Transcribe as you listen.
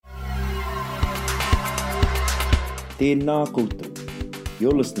Tēnā koutou.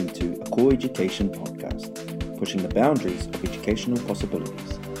 You're listening to a Core Education podcast, pushing the boundaries of educational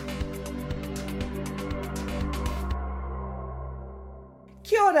possibilities.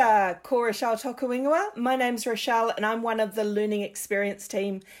 Kia ora, ko Rochelle toku ingoa. My name's Rochelle and I'm one of the Learning Experience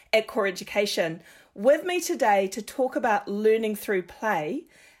team at Core Education. With me today to talk about learning through play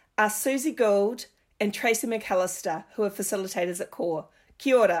are Susie Gould and Tracy McAllister, who are facilitators at Core.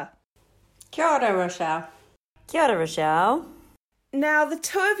 Kia ora. Kia ora, Rochelle. Kia ora, Rochelle. Now, the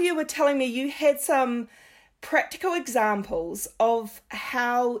two of you were telling me you had some practical examples of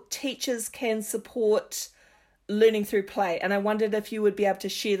how teachers can support learning through play, and I wondered if you would be able to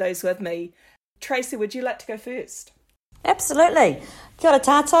share those with me. Tracy, would you like to go first? Absolutely. Kia ora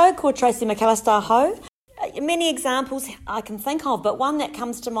tātou, ko Tracy McAllister ho. Many examples I can think of, but one that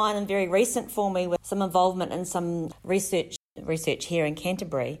comes to mind and very recent for me with some involvement in some research here in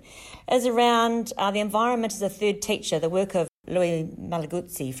Canterbury is around the environment as a third teacher, the work of Louis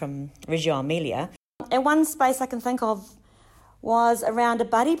Malaguzzi from Reggio Emilia. And one space I can think of was around a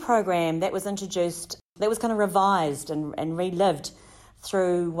buddy program that was introduced, that was kind of revised and relived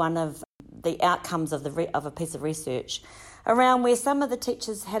through one of the outcomes of a piece of research around where some of the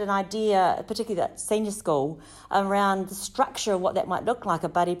teachers had an idea, particularly at senior school, around the structure of what that might look like, a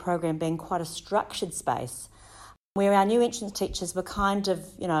buddy program being quite a structured space, where our new entrance teachers were kind of,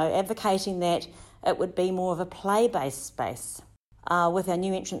 advocating that it would be more of a play-based space. With our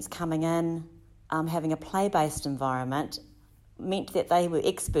new entrants coming in, having a play-based environment meant that they were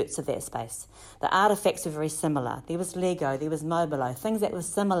experts of that space. The artefacts were very similar. There was Lego, there was Mobilo, things that were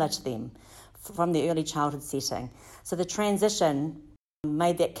similar to them from the early childhood setting. So the transition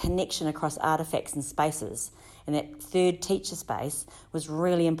made that connection across artefacts and spaces, and that third teacher space was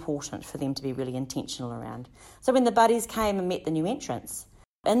really important for them to be really intentional around. So when the buddies came and met the new entrants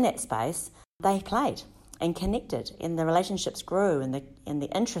in that space, they played and connected, and the relationships grew, and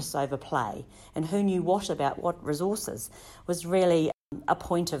the interests over play and who knew what about what resources was really a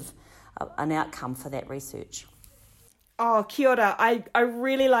point of an outcome for that research. Oh, kia ora. I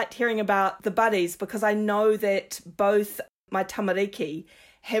really liked hearing about the buddies because I know that both my tamariki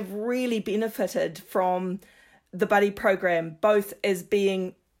have really benefited from the buddy program, both as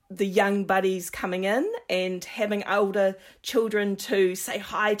being the young buddies coming in and having older children to say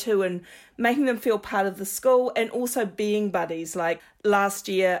hi to and making them feel part of the school, and also being buddies. Like last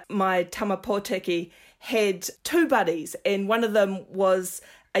year, my tamapōtiki had two buddies, and one of them was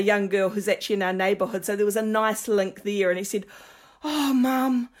a young girl who's actually in our neighbourhood. So there was a nice link there, and he said, "Oh,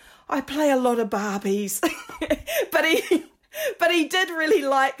 Mum, I play a lot of Barbies." But he did really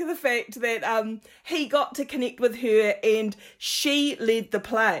like the fact that he got to connect with her and she led the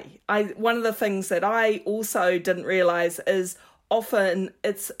play. One of the things that I also didn't realise is often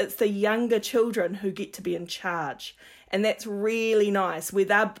it's the younger children who get to be in charge. And that's really nice, where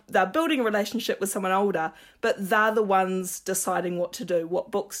they're building a relationship with someone older, but they're the ones deciding what to do,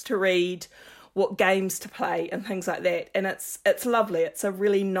 what books to read, what games to play and things like that. And it's lovely. It's a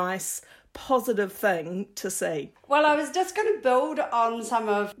really nice, positive thing to see. Well, I was just going to build on some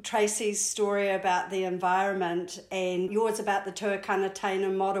of Tracy's story about the environment and yours about the tuakana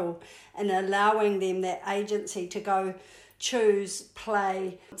Taina model and allowing them that agency to go choose,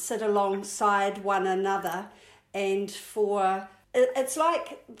 play, sit alongside one another. And it's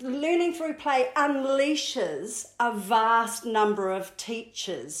like learning through play unleashes a vast number of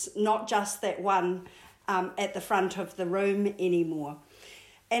teachers, not just that one at the front of the room anymore.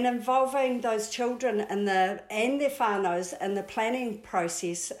 And involving those children and their whānaus in the planning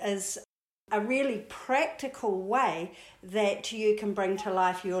process is a really practical way that you can bring to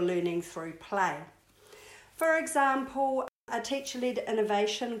life your learning through play. For example, a teacher-led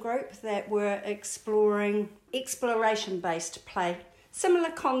innovation group that were exploring exploration-based play.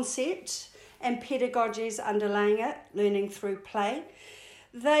 Similar concept and pedagogies underlying it, learning through play.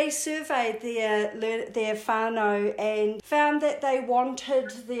 They surveyed their whānau and found that they wanted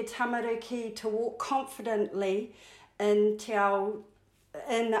their tamariki to walk confidently in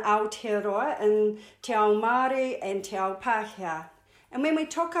Aotearoa, in Te Ao Māori and Te Ao Pākehā. And when we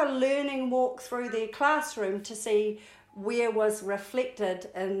took a learning walk through their classroom to see where was reflected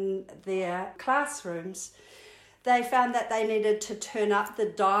in their classrooms, they found that they needed to turn up the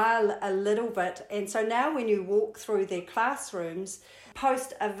dial a little bit. And so now when you walk through their classrooms,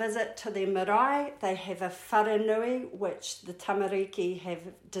 post a visit to their marae, they have a wharenui, which the tamariki have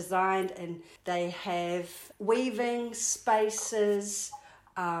designed, and they have weaving spaces,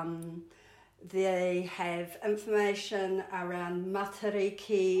 they have information around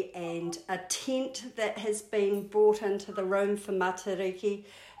matariki and a tent that has been brought into the room for matariki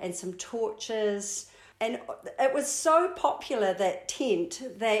and some torches, And it was so popular, that tent,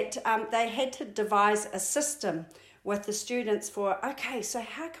 that they had to devise a system with the students for, okay, so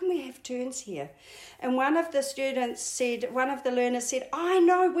how can we have turns here? And one of the learners said, I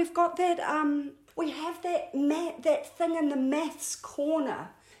know, we've got that, we have that thing in the maths corner.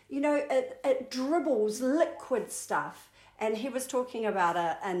 You know, it dribbles liquid stuff. And he was talking about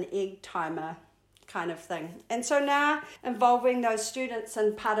an egg timer kind of thing. And so now, involving those students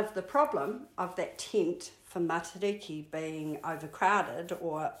in part of the problem of that tent for Matariki being overcrowded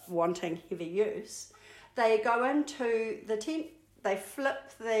or wanting heavy use, they go into the tent, they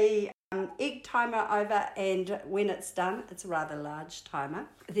flip the egg timer over, and when it's done, it's a rather large timer,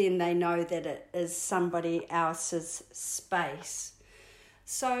 then they know that it is somebody else's space.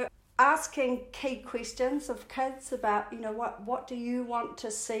 So asking key questions of kids about, you know, what do you want to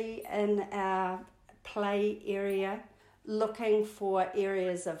see in our play area, looking for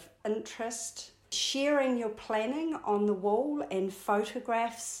areas of interest, sharing your planning on the wall and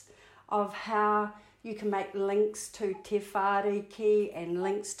photographs of how you can make links to Te Whāriki and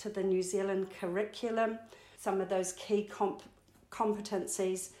links to the New Zealand curriculum. Some of those key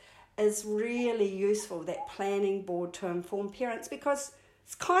competencies is really useful, that planning board to inform parents, because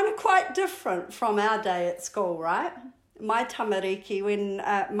it's kind of quite different from our day at school, right? My tamariki, when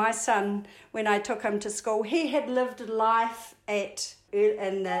my son, when I took him to school, he had lived life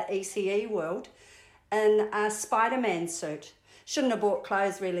in the ECE world in a Spider-Man suit. Shouldn't have bought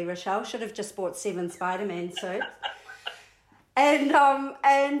clothes really, Rochelle. Should have just bought 7 Spider-Man suits. And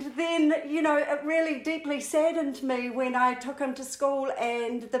then, you know, it really deeply saddened me when I took him to school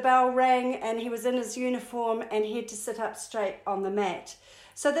and the bell rang and he was in his uniform and he had to sit up straight on the mat.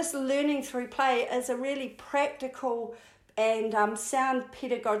 So this learning through play is a really practical and sound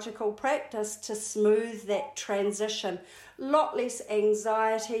pedagogical practice to smooth that transition. Lot less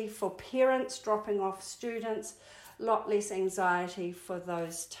anxiety for parents dropping off students, lot less anxiety for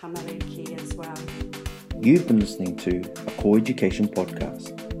those tamariki as well. You've been listening to a Co-Education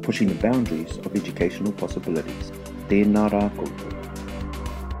podcast, pushing the boundaries of educational possibilities. Tēnā rā koutou.